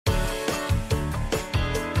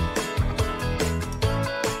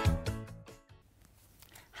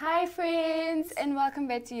Hi friends, and welcome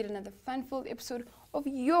back to yet another fun-filled episode of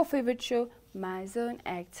your favorite show, My Zone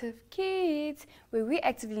Active Kids, where we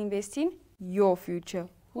actively invest in your future.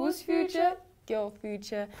 Whose future? Your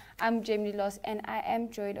future. I'm Jamie Loss, and I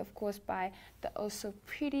am joined, of course, by the also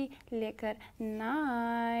pretty, lekker,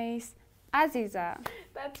 nice Aziza.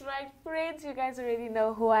 That's right, friends. You guys already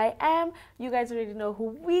know who I am. You guys already know who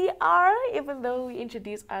we are, even though we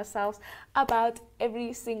introduce ourselves about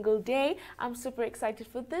every single day. I'm super excited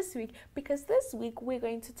for this week because this week we're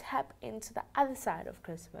going to tap into the other side of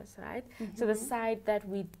Christmas, right? So the side that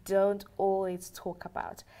we don't always talk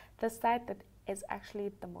about, the side that is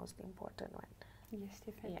actually the most important one. Yes,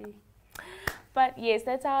 definitely. Yeah. But yes,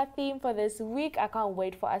 that's our theme for this week. I can't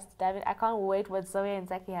wait for us to dive in. I can't wait what Zoe and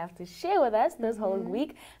Zaki have to share with us this whole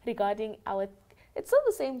week regarding our... It's still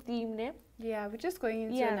the same theme, ne? Yeah, we're just going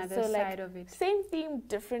into another side of it. Same theme,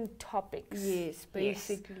 different topics. Yes,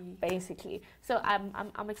 basically. Yes, basically. So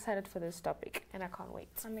I'm excited for this topic, and I can't wait.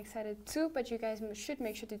 I'm excited too, but you guys should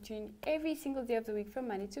make sure to tune in every single day of the week from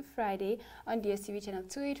Monday to Friday on Dstv channel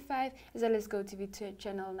 285, as well as Gotv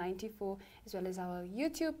channel 94, as well as our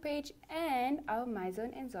YouTube page and our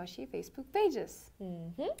MyZone and Zashi Facebook pages.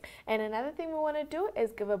 And another thing we want to do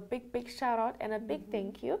is give a big shout out and a big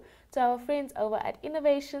thank you to our friends over at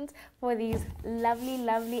Innovations for these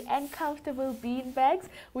lovely and comfortable bean bags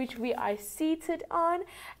which we are seated on.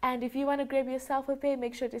 And if you want to grab yourself a pair,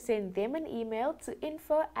 make sure to send them an email to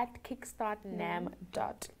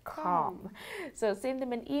info@kickstartnam.com. So send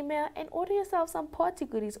them an email and order yourself some party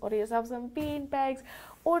goodies, order yourself some bean bags,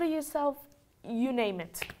 order yourself, you name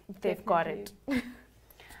it, they've got it.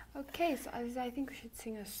 Okay, so I think we should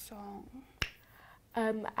sing a song.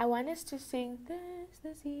 I want us to sing "This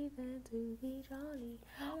the season to be jolly,"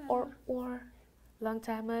 or "Long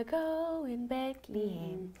time ago in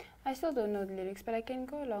Bethlehem." I still don't know the lyrics, but I can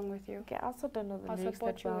go along with you. Okay, I also don't know the I'll lyrics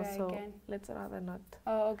support that you well, where I so can. let's rather not.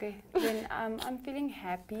 Oh, okay. Then I'm feeling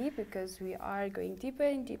happy because we are going deeper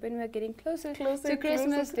and deeper, and we're getting closer to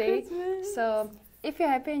Christmas Day. So if you're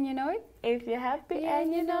happy and you know it, if you're happy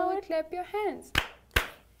and you know it, clap your hands.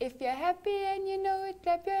 If you're happy and you know it,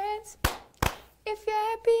 clap your hands. If you're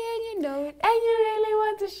happy and you know it, and you really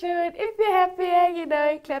want to show it, if you're happy and you know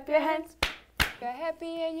it, clap your hands. If you're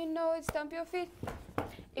happy and you know it, stomp your feet.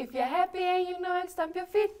 If you're happy and you know it, stomp your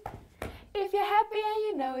feet. If you're happy and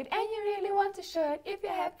you know it, and you really want to show it, if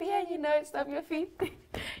you're happy and you know it, stomp your feet.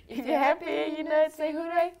 If you're happy and you know it, say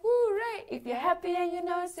hooray, hooray. If you're happy and you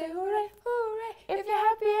know it, say hooray, hooray. If you're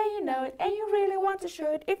happy and you know it, and you really want to show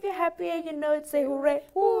it, if you're happy and you know it, say hooray,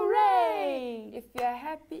 hooray. If you're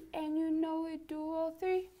happy and you know it, do all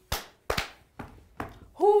three.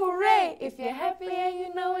 Hooray. If you're happy and you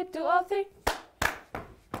know it, do all three.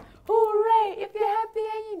 Hooray. If you're happy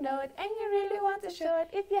and you know it, and you really want to show it,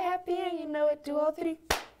 if you're happy and you know it, do all three.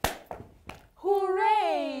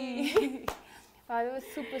 Hooray. Wow, that was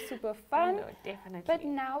super fun. No, definitely. But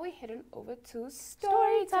now we're heading over to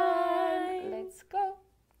story time. Let's go.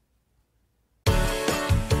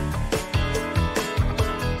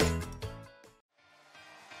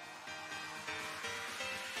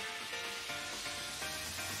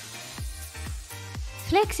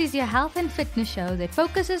 Flex is your health and fitness show that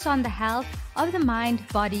focuses on the health of the mind,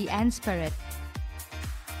 body, and spirit.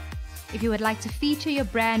 If you would like to feature your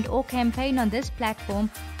brand or campaign on this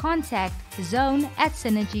platform, contact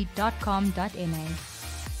zone@synergy.com.na.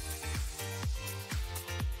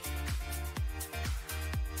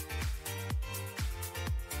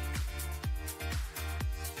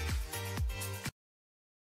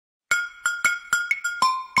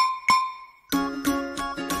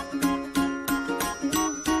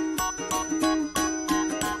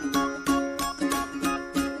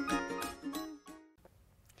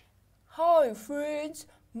 Hi friends,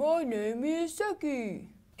 my name is Zaki.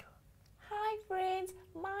 Hi friends,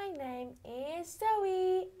 my name is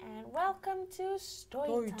Zoe and welcome to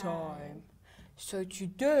Story Time. So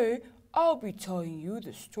today I'll be telling you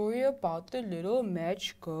the story about the little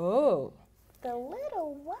match girl. The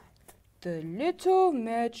little what? The little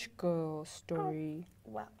match girl story.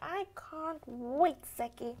 Well, I can't wait,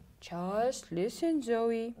 Zaki. Just listen,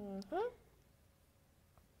 Zoe.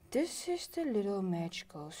 This is the little match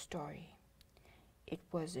girl story. It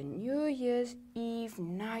was a New Year's Eve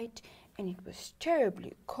night and it was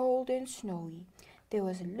terribly cold and snowy. There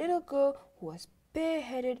was a little girl who was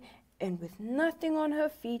bareheaded and with nothing on her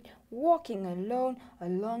feet, walking alone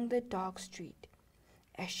along the dark street.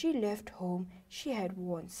 As she left home, she had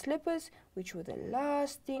worn slippers, which were the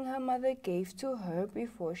last thing her mother gave to her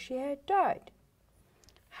before she had died.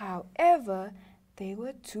 However, they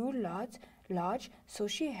were too large, so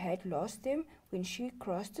she had lost them when she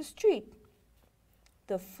crossed the street.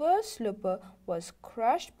 The first slipper was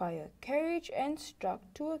crushed by a carriage and struck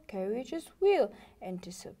to a carriage's wheel and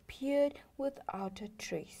disappeared without a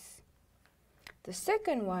trace. The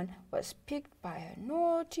second one was picked by a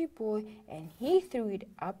naughty boy and he threw it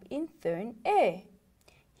up in thin air.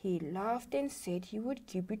 He laughed and said he would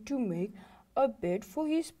keep it to make a bed for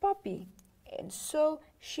his puppy, and so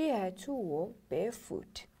she had to walk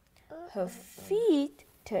barefoot. Her feet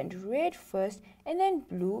turned red first and then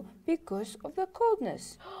blue because of the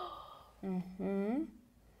coldness.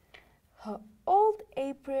 Her old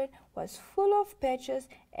apron was full of patches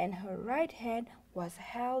and her right hand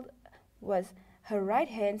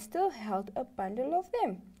still held a bundle of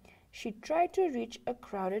them. She tried to reach a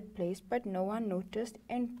crowded place, but no one noticed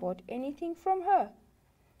and bought anything from her.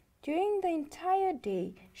 During the entire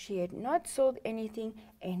day, she had not sold anything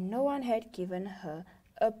and no one had given her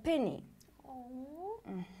a penny.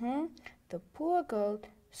 The poor girl,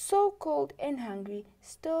 so cold and hungry,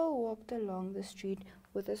 still walked along the street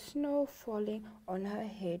with the snow falling on her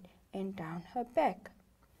head and down her back.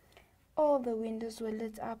 All the windows were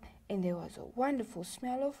lit up and there was a wonderful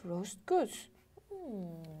smell of roast goose.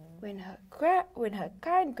 When her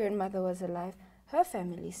kind grandmother was alive, her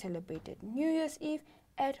family celebrated New Year's Eve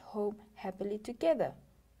at home happily together.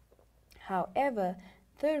 However,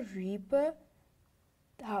 the reaper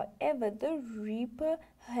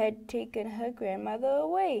had taken her grandmother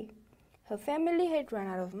away. Her family had run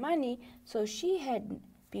out of money, so she had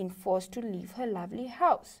been forced to leave her lovely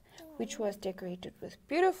house, which was decorated with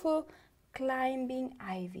beautiful climbing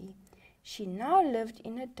ivy. She now lived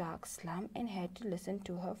in a dark slum and had to listen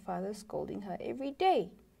to her father scolding her every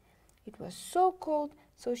day. It was so cold,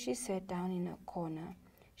 so she sat down in a corner.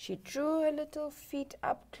 She drew her little feet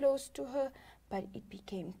up close to her, but it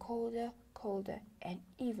became colder, and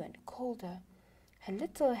even colder. Her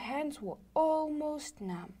little hands were almost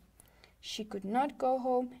numb. She could not go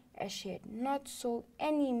home as she had not sold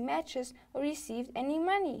any matches or received any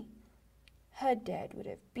money. Her dad would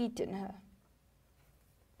have beaten her.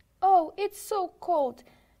 "Oh, it's so cold.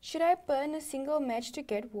 Should I burn a single match to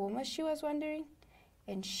get warmer?" she was wondering.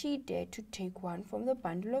 And she dared to take one from the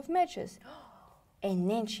bundle of matches. And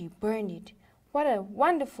then she burned it. What a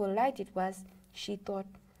wonderful light it was, she thought.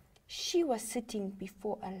 She was sitting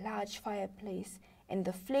before a large fireplace, and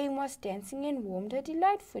the flame was dancing and warmed her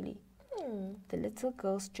delightfully. The little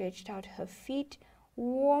girl stretched out her feet,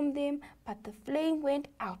 warmed them, but the flame went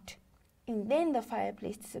out. And then the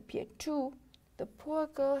fireplace disappeared too. The poor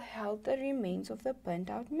girl held the remains of the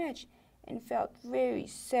burnt-out match and felt very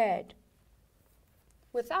sad.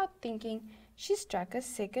 Without thinking, she struck a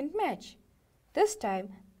second match. This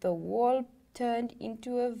time, the wall turned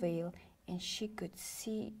into a veil and she could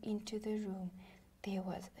see into the room. There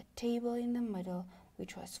was a table in the middle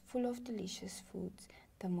which was full of delicious foods.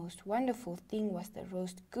 The most wonderful thing was the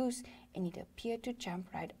roast goose, and it appeared to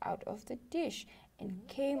jump right out of the dish and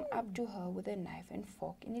came up to her with a knife and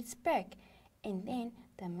fork in its back. And then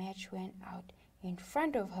the match went out. In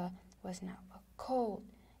front of her was now a cold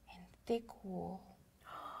and thick wall.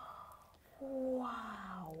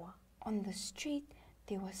 Wow! On the street,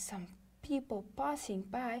 there were some people passing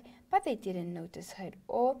by, but they didn't notice her at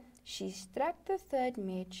all. She struck the third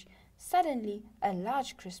match. Suddenly, a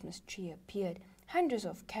large Christmas tree appeared. Hundreds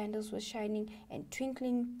of candles were shining and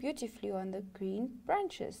twinkling beautifully on the green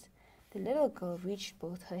branches. The little girl reached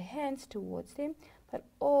both her hands towards them, but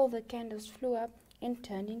all the candles flew up and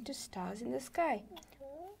turned into stars in the sky.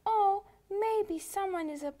 Oh, maybe someone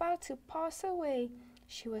is about to pass away.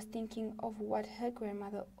 She was thinking of what her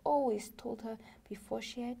grandmother always told her before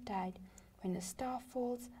she had died. When a star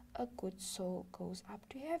falls, a good soul goes up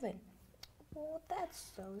to heaven. Oh,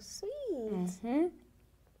 that's so sweet.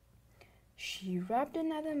 She rubbed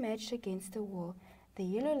another match against the wall. The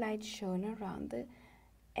yellow light shone around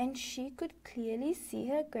and she could clearly see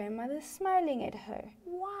her grandmother smiling at her.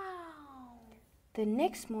 Wow! The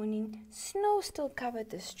next morning, snow still covered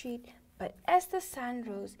the street, but as the sun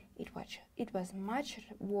rose, it was much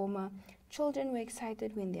warmer. Children were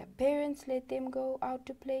excited when their parents let them go out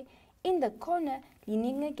to play. In the corner,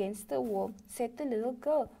 leaning against the wall, sat the little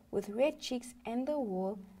girl with red cheeks and a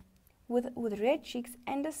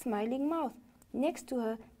smiling mouth. Next to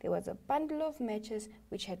her, there was a bundle of matches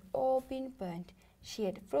which had all been burnt. She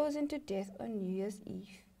had frozen to death on New Year's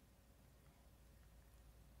Eve.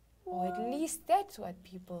 Or at least that's what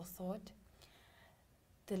people thought.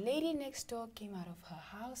 The lady next door came out of her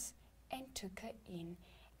house and took her in,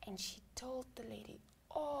 and she told the lady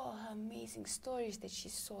all her amazing stories that she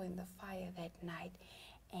saw in the fire that night.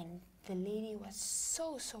 And the lady was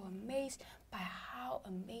so amazed by how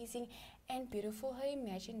amazing and beautiful her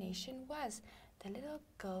imagination was. the little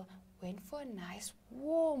girl went for a nice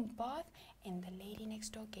warm bath, and the lady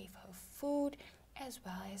next door gave her food as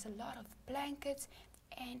well as a lot of blankets,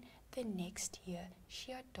 and the next year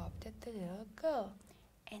she adopted the little girl.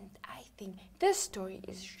 And I think this story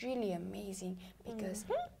is really amazing because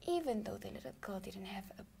even though the little girl didn't have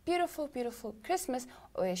a beautiful, beautiful Christmas,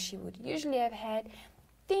 or as she would usually have had,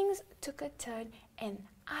 things took a turn, and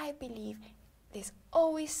I believe there's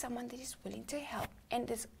always someone that is willing to help, and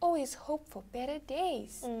there's always hope for better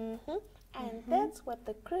days. And that's what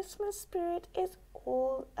the Christmas spirit is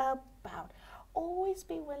all about. Always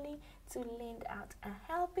be willing to lend out a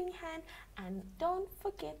helping hand, and don't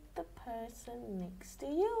forget the person next to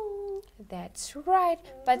you. That's right.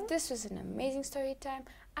 But this was an amazing story time.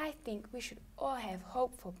 I think we should all have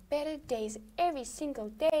hope for better days every single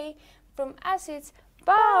day. From us, it's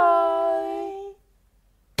bye.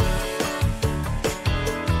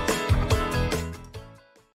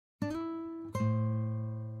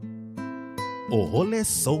 Ohole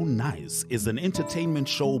So Nice is an entertainment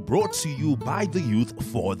show brought to you by the youth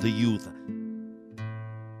for the youth.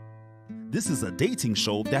 This is a dating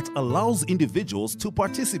show that allows individuals to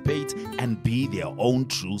participate and be their own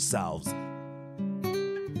true selves.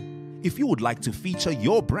 If you would like to feature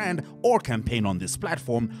your brand or campaign on this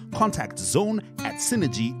platform, contact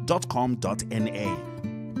zone@synergy.com.na.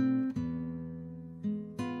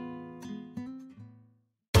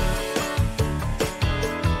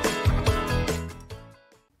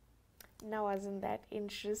 Now, wasn't that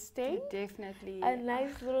interesting? Definitely. A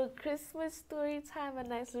nice little Christmas story time, a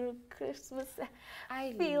nice little Christmas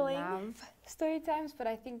I feeling. love story times, but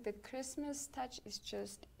I think the Christmas touch is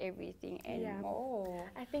just everything and Yeah. more.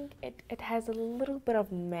 I think it has a little bit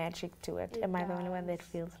of magic to it. It Am I the only one that does.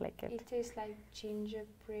 feels like it? It tastes like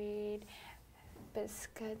gingerbread,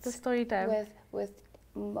 biscuits The story time. with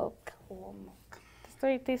milk or milk. The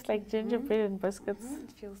story tastes like gingerbread and biscuits.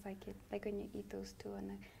 It feels like it, like when you eat those two on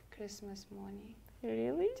a Christmas morning.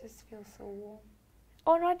 Really? It just feels so warm.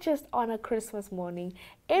 Or not just on a Christmas morning,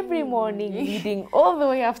 every morning leading all the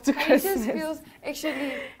way up to And it Christmas. just feels,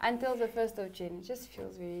 actually, until the 1st of Jan, it just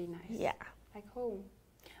feels very nice. Yeah. Like home.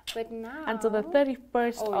 But now... Until the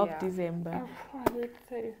 31st Oh, of yeah. December. Oh, the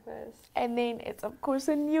 31st. And then it's of course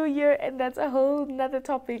a new year, and that's a whole nother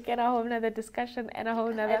topic and a whole nother discussion and a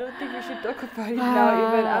whole nother... I don't think we should talk about it now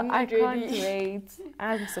even. I'm not I ready. can't wait.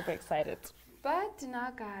 I'm super excited. But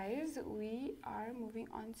now, guys, we are moving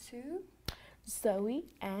on to Zoe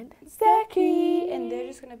and Zaki. Zaki. And they're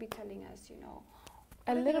just going to be telling us, a what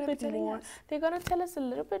are they little gonna be bit telling more. us? They're going to tell us a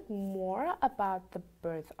little bit more about the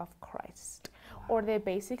birth of Christ. Or they're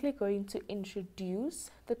basically going to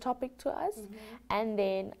introduce the topic to us. And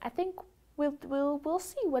then I think we'll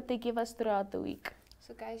see what they give us throughout the week.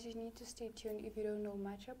 So, guys, you need to stay tuned if you don't know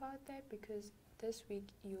much about that, because this week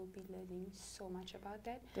you'll be learning so much about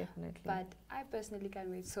that. Definitely. But I personally can't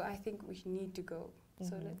wait, so I think we need to go.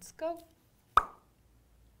 So let's go.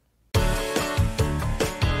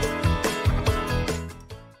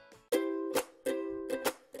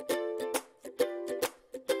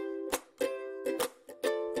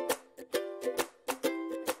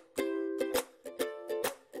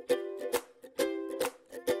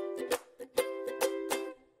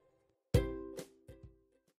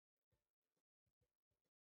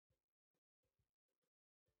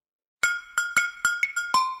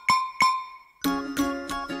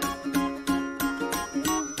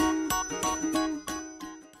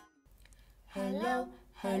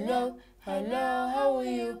 Hello, how are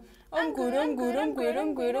you? I'm good, I'm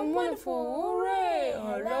wonderful, hooray!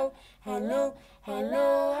 Hello,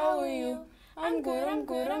 how are you? I'm good, I'm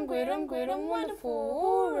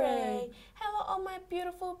wonderful, hooray! Hello, all my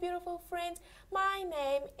beautiful, beautiful friends. My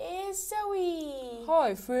name is Zoe.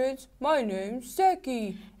 Hi friends, my name's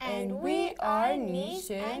Zaki, And we are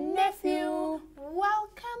niece and nephew.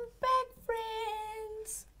 Welcome back,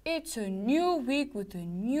 friends. It's a new week with a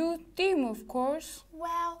new theme, of course.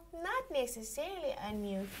 Well, not necessarily a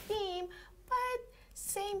new theme, but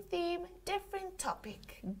same theme, different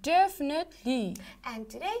topic. Definitely. And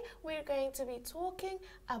today we're going to be talking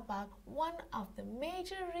about one of the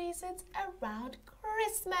major reasons around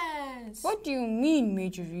Christmas. What do you mean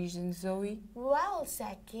major reasons, Zoe? Well,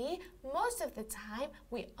 Zaki, most of the time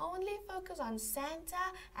we only focus on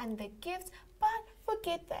Santa and the gifts, but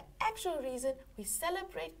forget the actual reason we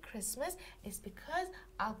celebrate Christmas is because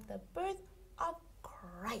of the birth of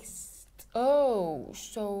Christ. Oh,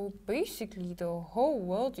 so basically the whole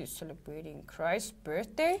world is celebrating Christ's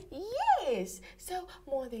birthday? Yes, so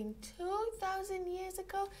more than 2,000 years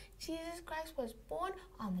ago, Jesus Christ was born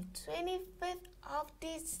on the 25th of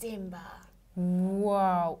December.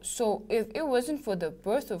 Wow, so if it wasn't for the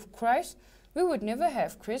birth of Christ, we would never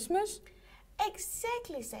have Christmas.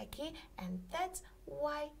 Exactly, Zaki, and that's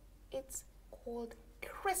why it's called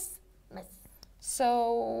Christmas.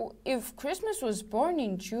 So, if Christmas was born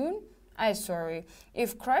in June,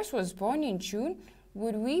 if Christ was born in June,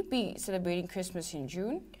 would we be celebrating Christmas in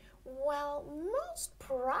June? Well, most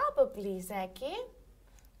probably, Zaki.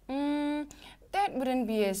 That wouldn't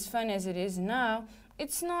be as fun as it is now.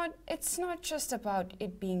 It's not just about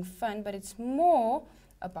it being fun, but it's more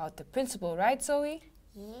about the principle, right, Zoe?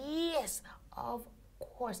 Yes, of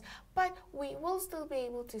course. But we will still be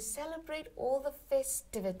able to celebrate all the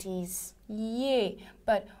festivities. Yeah,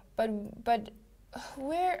 but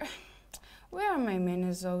where are my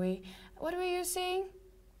manners, Zoe? What were you saying?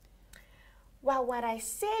 Well, what I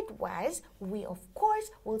said was, we of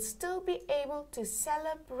course will still be able to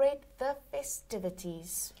celebrate the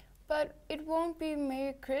festivities. But it won't be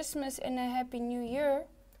Merry Christmas and a Happy New Year.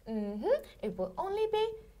 It will only be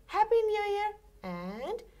Happy New Year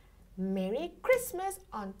and Merry Christmas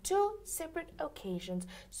on 2 separate occasions.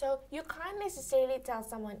 So you can't necessarily tell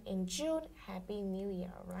someone in June Happy New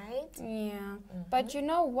Year, right? Yeah, but you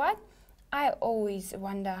know what? I always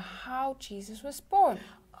wonder how Jesus was born.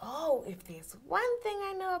 Oh, if there's one thing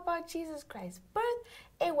I know about Jesus Christ's birth,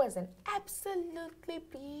 it was an absolutely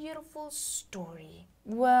beautiful story.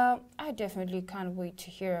 Well, I definitely can't wait to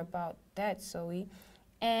hear about that, Zoe.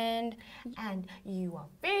 And you are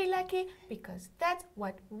very lucky because that's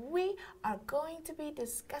what we are going to be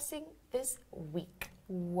discussing this week.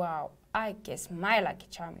 wow, I guess my lucky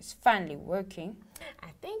charm is finally working. I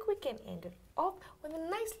think we can end it off with a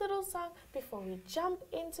nice little song before we jump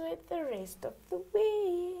into it the rest of the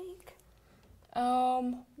week.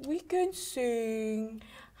 We can sing.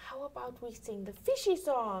 How about we sing the fishy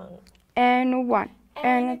song? And a 1, And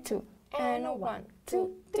and a a 2, and a 1,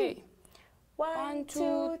 2, 3. 1,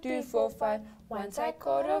 2, 3, 4, 5. Once I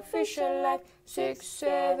caught a fish alive. 6,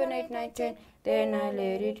 7, 8, 9, 10. Then I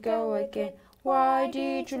let it go again. Why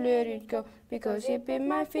did you let it go? Because it bit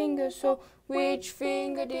my finger. So which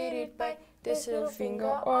finger did it bite? This little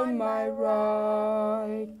finger on my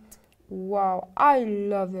right. Wow, I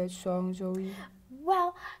love that song, Zoe.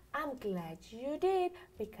 Well, I'm glad you did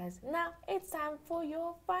because now it's time for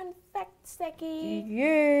your fun fact, Seki.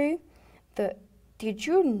 Yay! Did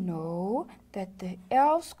you know that the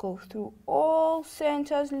elves go through all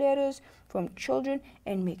Santa's letters from children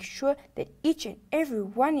and make sure that each and every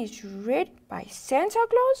one is read by Santa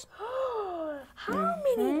Claus? How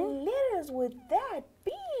many letters would that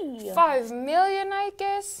be? 5 million, I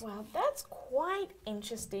guess. Well, that's quite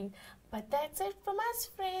interesting. But that's it from us,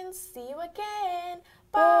 friends. See you again.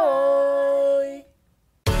 Bye.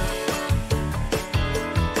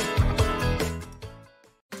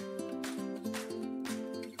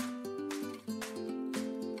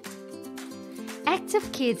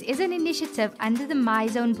 Active Kids is an initiative under the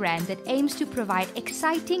MyZone brand that aims to provide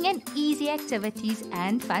exciting and easy activities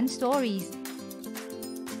and fun stories.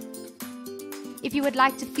 If you would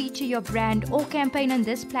like to feature your brand or campaign on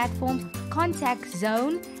this platform, contact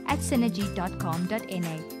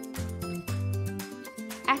zone@synergy.com.na.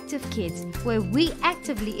 Active Kids, where we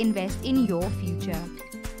actively invest in your future.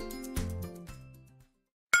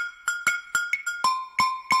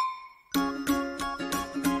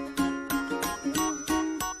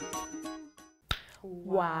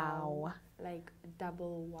 Wow. Like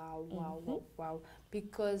double wow, wow.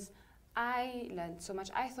 Because I learned so much.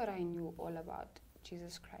 I thought I knew all about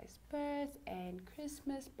Jesus Christ's birth and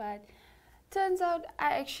Christmas, but turns out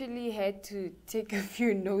I actually had to take a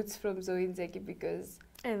few notes from Zoe and Zeki because...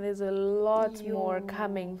 And there's a lot more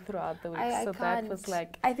coming throughout the week. So that was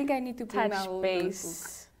like I think I need to bring my touch whole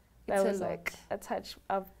base. That It's a was lot. like a touch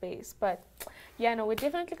of base. But yeah, no, we're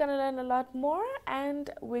definitely going to learn a lot more and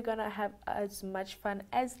we're going to have as much fun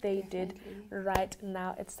as they did right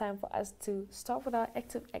now. It's time for us to start with our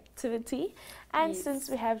activity. And since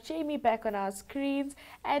we have Jamie back on our screens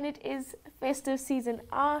and it is festive season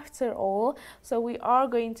after all, so we are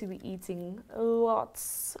going to be eating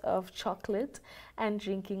lots of chocolate and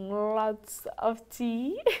drinking lots of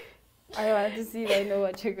tea. I want to see that. I know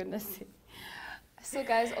what you're going to say. So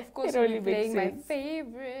guys, of course, It we'll only be playing my makes sense.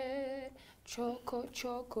 favorite Choco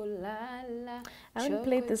La La. I haven't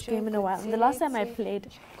played this game in a while. And the last time I played,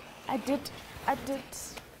 I did.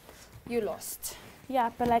 You lost.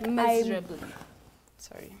 Yeah, but like Miserably.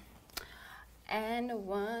 Sorry. And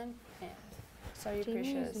one. And sorry,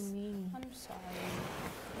 Jamie Precious. is mean. I'm sorry.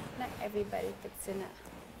 Not everybody fits in it.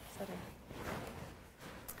 Sorry.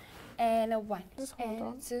 And a 1. Just hold and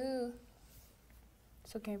on. 2.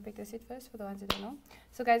 So can we practice it first for the ones that don't know?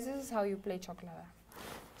 So guys, this is how you play chocolate.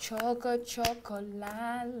 Choco choco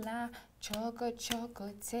la la, choco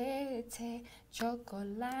choco te te,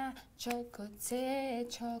 chocolate, chocolate,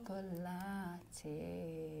 chocolate.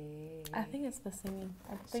 I think it's the singing.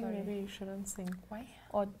 I think Sorry. maybe you shouldn't sing. Why?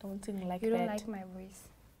 Or don't sing like You that. don't like my voice.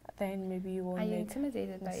 Then maybe you won't Are you make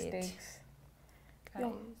intimidated by it? mistakes. Guys,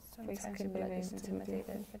 No, sometimes voice can people be are very just intimidated,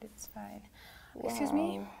 intimidating. but it's fine. Excuse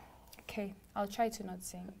me? Wow. Okay, I'll try to not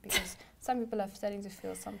sing because some people are starting to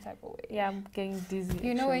feel some type of way. Yeah, I'm getting dizzy.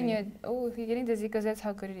 You know when actually. if you're getting dizzy because that's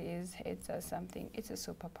how good it is. It's something. It's a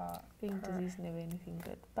superpower. Being dizzy is never anything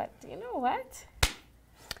good. But you know what?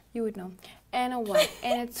 You would know. And a 1,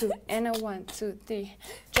 and a 2, and a 1, 2, 3.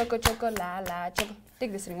 Choco choco la la choco.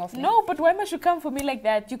 Take this ring off. now. No, but why must you come for me like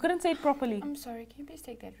that? You couldn't say it properly. I'm sorry. Can you please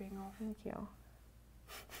take that ring off? Thank you.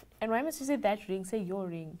 And why must you say that ring? Say your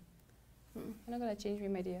ring. You're not gonna change me,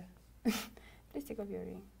 my dear. Please take off your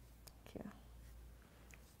ring. Thank you.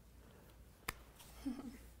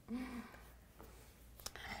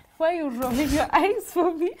 Why are you rolling your eyes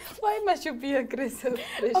for me? Why must you be aggressive?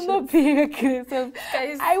 I'm not being aggressive.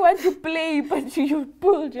 Guys, I want to play, but you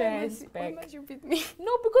pulled your why eyes why back. must you beat me?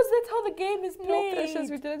 No, because that's how the game is No, played.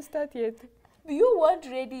 Precious, we didn't start yet. You weren't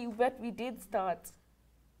ready, but we did start.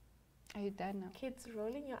 Are you done now? Kids,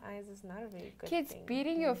 rolling your eyes is not a very good Kids, thing.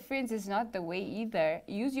 beating your friends is not the way either.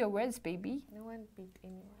 Use your words, baby. No one beat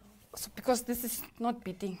anyone. So, because this is not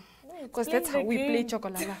beating. No, it's Because playing that's how the we play game.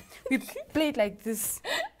 chocolala. We play it like this.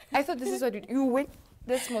 I thought this is what you went.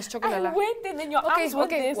 This most I chocolala. went and then your Okay, arms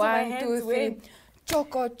went okay. there, so my 1, hands 2, 3. went.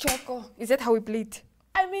 Choco, choco. Is that how we play it?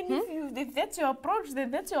 I mean, if that's your approach,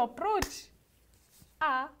 then that's your approach.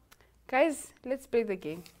 Guys, let's play the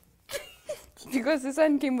game. Because this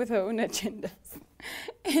one came with her own agendas.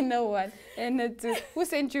 And a 1, and a 2. Who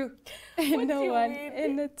sent you? And What a you 1, mean?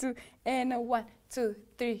 and a 2, and a 1, 2,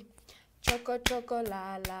 3. Choco, choco,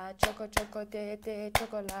 la, la, choco, choco, te, te,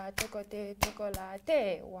 chocolate, choco, te,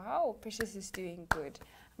 chocolate. Wow, Precious is doing good.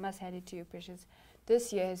 I must hand it to you, Precious.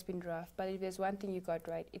 This year has been rough, but if there's one thing you got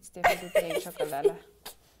right, it's definitely playing chocolala.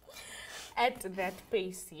 At that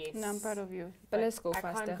pace, yes. No, I'm proud of you. But let's go I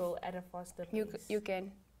faster. can't go at a faster pace. You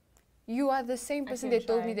can. You are the same person can that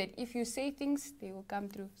told me try. that if you say things, they will come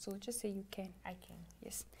through. So just say you can. I can.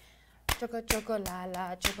 Yes. Choco choco la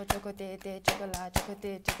la, choco choco te te, chocolate, choco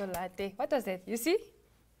te, chocolate. What was that? You see?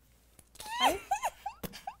 Hi?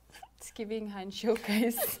 It's giving hand show,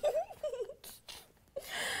 guys.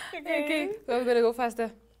 Okay, so I'm gonna go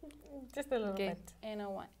faster. Just a little Okay, bit. and a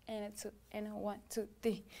 1, and a 2, and a 1, 2,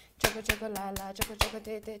 3. Choco choco la la, choco choco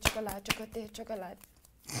te te, chocolate, chocolate.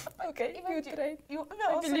 Okay, you tried. You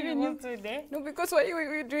I also believe in you. want to there. No, because why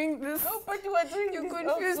were you doing this? No, but you are doing You this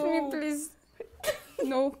confused also. me, please.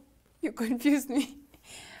 No, you confused me.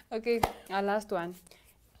 Okay, our last one.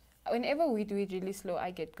 Whenever we do it really slow,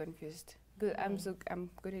 I get confused. Good, I'm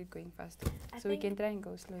good at going fast. So we can try and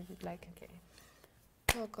go slow if you'd like. Okay.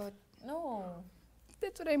 Oh God, No,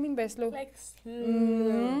 that's what I mean by slow. like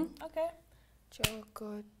slow. Okay.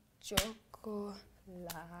 Choco, choco,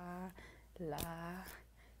 la,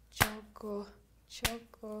 choco,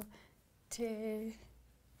 choco, te,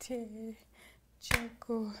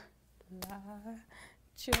 choco, la,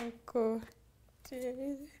 choco,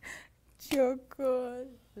 te, choco,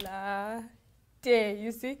 la, te.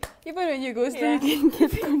 You see, even when you go slow, Yeah. you can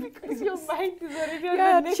get confused. Because your mind is already on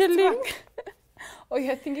Yeah, the next chilling. one. Oh,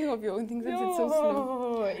 you're thinking of your own things since it's so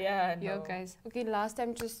slow. No, yeah, no. Yeah, guys. Okay, last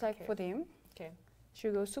time, just like Okay. for them. Okay.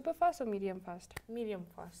 Should we go super fast or medium fast? Medium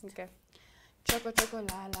fast. Okay. Choco, choco,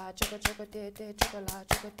 la, la, choco, choco, te, te, chocolate,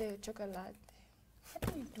 choco, te, chocolate. What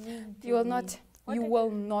are you doing? You will to not. me? What You are-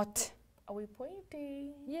 will not. Are we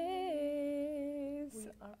pointing? Yes. We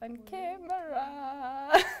are On pointing.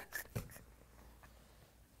 camera.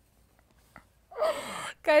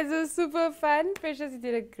 Guys, it was super fun. Precious, you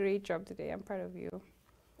did a great job today. I'm proud of you.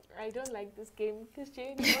 I don't like this game because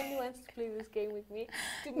Jane only wants to play this game with me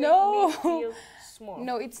to make No. me feel small.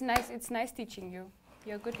 No, it's nice. It's nice teaching you.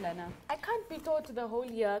 You're a good learner. I can't be taught the whole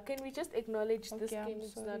year. Can we just acknowledge this Okay, I'm game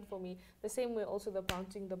is sorry. not for me? The same way also the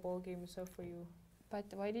bouncing the ball game is not for you. But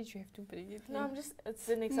why did you have to bring it? No, in? I'm just, it's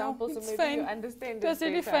an example, so it's maybe fine. you understand It was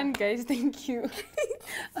really better. fun, guys. Thank you.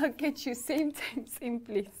 I'll catch you same time, same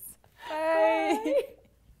place. Bye. Bye.